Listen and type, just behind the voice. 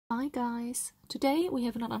Hi guys, today we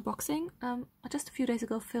have an unboxing. I just a few days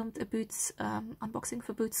ago filmed a Boots unboxing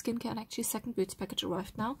for Boots skincare, and actually second Boots package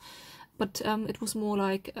arrived now, but it was more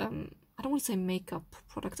like I don't want to say makeup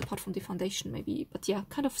products apart from the foundation maybe, but yeah,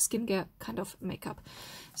 kind of skincare, kind of makeup.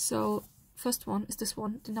 So first one is this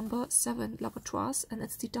one, the number 7 Laboratoires, and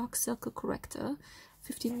it's the dark circle corrector,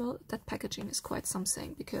 15ml. That packaging is quite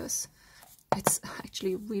something because it's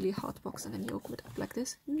actually really hard box, and then you open it up like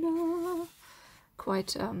this. No.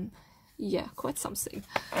 Quite yeah, quite something.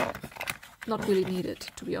 Not really needed,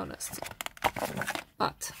 to be honest,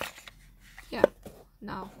 but yeah.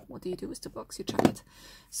 Now what do you do with the box? You chuck it.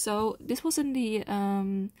 So this was in the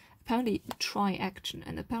apparently try action,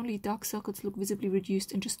 and apparently dark circles look visibly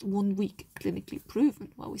reduced in just 1 week, clinically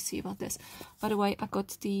proven. Well, we see about this. By the way, I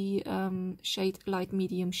got the shade light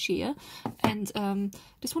medium sheer, and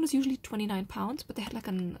this one is usually £29, but they have like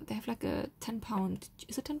a £10.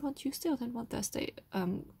 Is it £10 Tuesday or £10 Thursday?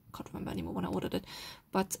 Can't remember anymore when I ordered it,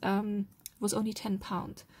 but it was only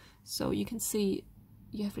 £10. So you can see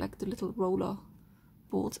you have like the little roller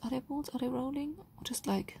boards. Are they boards? Are they rolling? Or just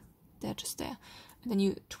like they're just there? And then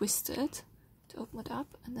you twist it to open it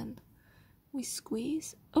up, and then we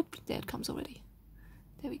squeeze. Oh, there it comes already.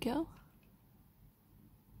 There we go.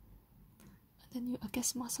 And then you, I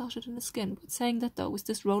guess, massage it in the skin. But saying that though, with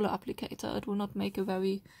this roller applicator, it will not make a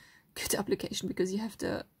very good application because you have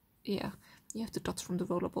the, yeah, you have the dots from the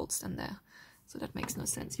roller bolts then there. So that makes no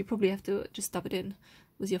sense. You probably have to just dab it in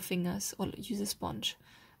with your fingers or use a sponge.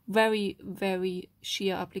 Very, very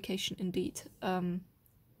sheer application indeed.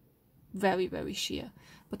 Very, very sheer.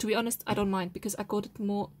 But to be honest, I don't mind because I got it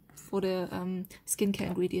more for the skincare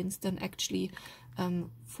ingredients than actually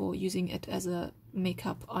for using it as a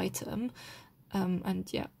makeup item.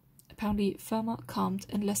 And yeah, apparently firmer, calmed,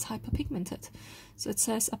 and less hyperpigmented. So it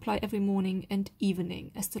says apply every morning and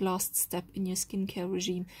evening as the last step in your skincare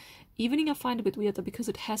regime. Evening I find a bit weirder because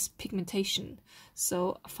it has pigmentation.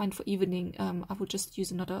 So I find for evening I would just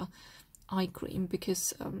use another eye cream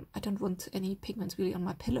because I don't want any pigments really on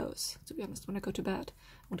my pillows, to be honest, when I go to bed.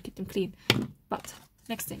 I want to keep them clean. But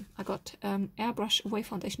next thing, I got Airbrush Away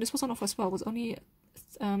Foundation. This was on offer as well. It was only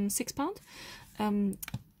 £6.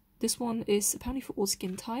 This one is apparently for all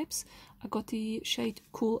skin types. I got the shade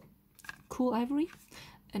Cool Ivory,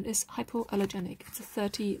 and is hypoallergenic. It's a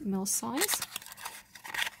 30ml size.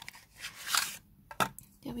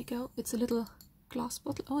 There we go. It's a little glass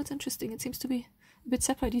bottle. Oh, it's interesting. It seems to be a bit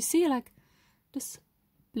separate. You see like this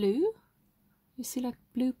blue? You see like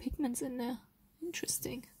blue pigments in there.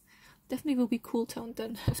 Interesting. Definitely will be cool toned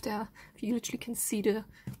then if you literally can see the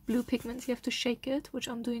blue pigments. You have to shake it, which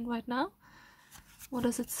I'm doing right now. What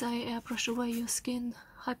does it say? Airbrush away your skin.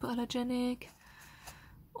 Hypoallergenic.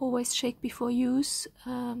 Always shake before use.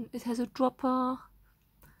 It has a dropper.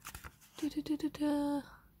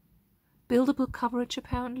 Buildable coverage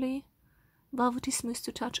apparently. Velvety, smooth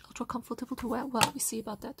to touch, ultra comfortable to wear. Well, we see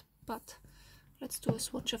about that, but let's do a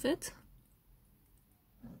swatch of it.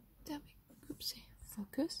 There we go. Oopsie.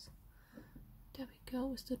 Focus. There we go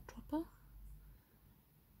with the dropper.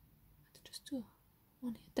 Let's just do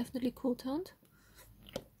one here. Definitely cool toned,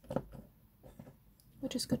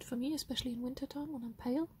 which is good for me, especially in winter time when I'm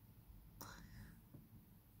pale.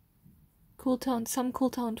 Cool toned. Some cool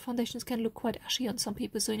toned foundations can look quite ashy on some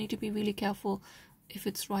people, so you need to be really careful if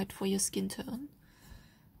it's right for your skin tone.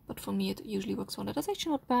 But for me it usually works well. That's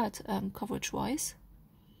actually not bad coverage wise.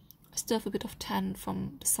 I still have a bit of tan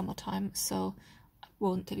from the summertime, so I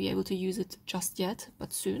won't be able to use it just yet,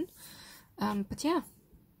 but soon. But yeah,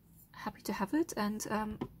 happy to have it, and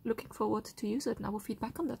looking forward to use it, and I will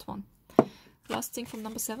feedback on that one. Last thing from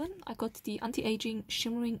number 7, I got the anti-aging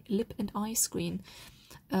shimmering lip and eye screen.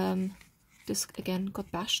 This again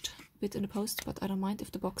got bashed a bit in the post, but I don't mind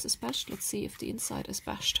if the box is bashed. Let's see if the inside is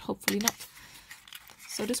bashed. Hopefully not.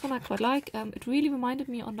 So this one I quite like. It really reminded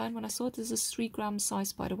me online when I saw it. This is 3 gram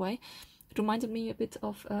size, by the way. It reminded me a bit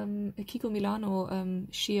of a Kiko Milano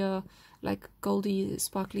sheer, like goldy,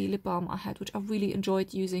 sparkly lip balm I had, which I really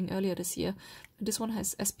enjoyed using earlier this year. And this one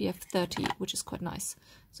has SPF 30, which is quite nice.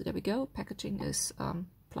 So there we go. Packaging is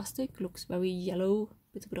plastic. Looks very yellow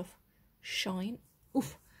with a bit of shine.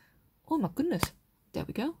 Oof. Oh my goodness, there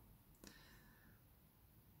we go.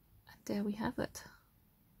 And there we have it.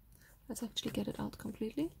 Let's actually get it out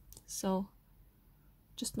completely. So,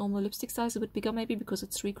 just normal lipstick size, a bit bigger maybe because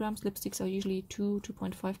it's 3 grams. Lipsticks are usually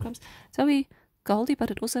 2.5 grams. It's very goldy,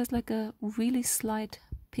 but it also has like a really slight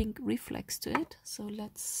pink reflex to it. So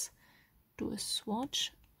let's do a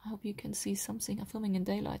swatch. I hope you can see something. I'm filming in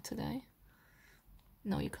daylight today.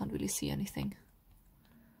 No, you can't really see anything.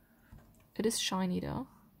 It is shiny though.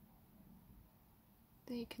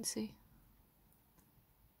 There you can see.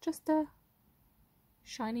 just a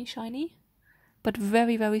shiny, but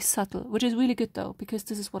very, very subtle, which is really good though, because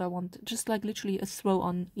this is what I want, just like literally a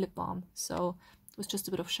throw-on lip balm. So it was just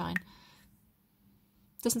a bit of shine.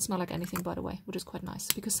 Doesn't smell like anything, by the way, which is quite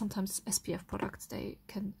nice, because sometimes SPF products, they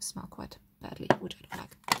can smell quite badly, which I don't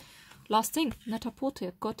like. Last thing,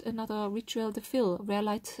 Net-a-Porter got another Rituel de Fille Rare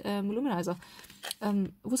Light Luminizer.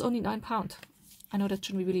 It was only £9. I know that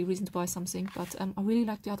shouldn't be really a reason to buy something, but I really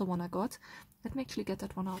like the other one I got. Let me actually get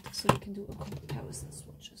that one out so we can do a comparison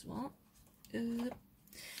swatch as well.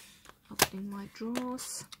 Opening my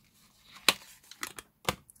drawers.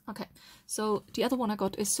 Okay, so the other one I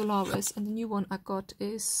got is Solaris, and the new one I got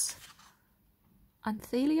is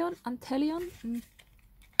Anthelion.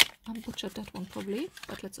 I butchered that one probably,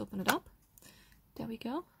 but let's open it up. There we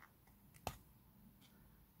go.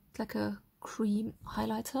 It's like a cream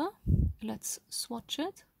highlighter. Let's swatch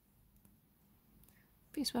it.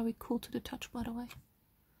 It's very cool to the touch, by the way.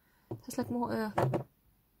 It has like more a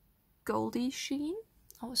goldy sheen.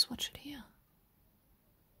 I will swatch it here.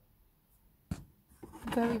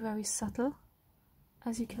 Very, very subtle,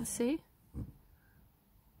 as you can see.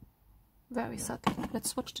 Very subtle. Let's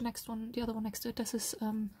swatch the next one, the other one next to it. This is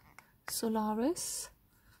Solaris.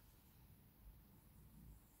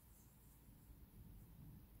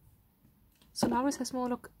 Solaris has more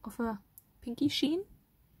look of a pinky sheen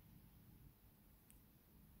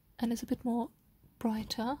and is a bit more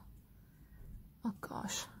brighter. Oh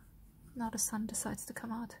gosh, now the sun decides to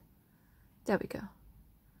come out. There we go.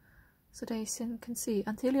 So there you can see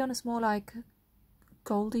Anthelion is more like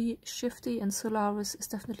goldy shifty, and Solaris is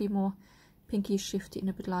definitely more pinky shifty and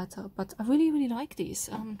a bit lighter. But I really, really like these.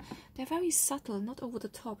 They're very subtle, not over the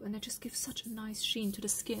top, and they just give such a nice sheen to the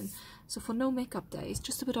skin. So for no makeup days,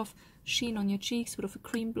 just a bit of sheen on your cheeks, a bit of a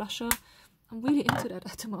cream blusher. I'm really into that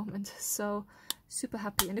at the moment, so super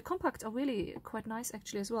happy. And the compacts are really quite nice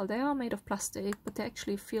actually as well. They are made of plastic, but they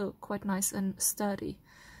actually feel quite nice and sturdy.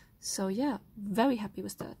 So yeah, very happy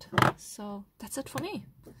with that. So that's it for me.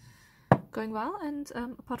 Going well, and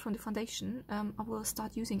apart from the foundation, I will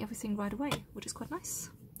start using everything right away, which is quite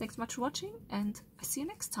nice. Thanks so much for watching, and I see you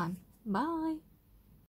next time. Bye!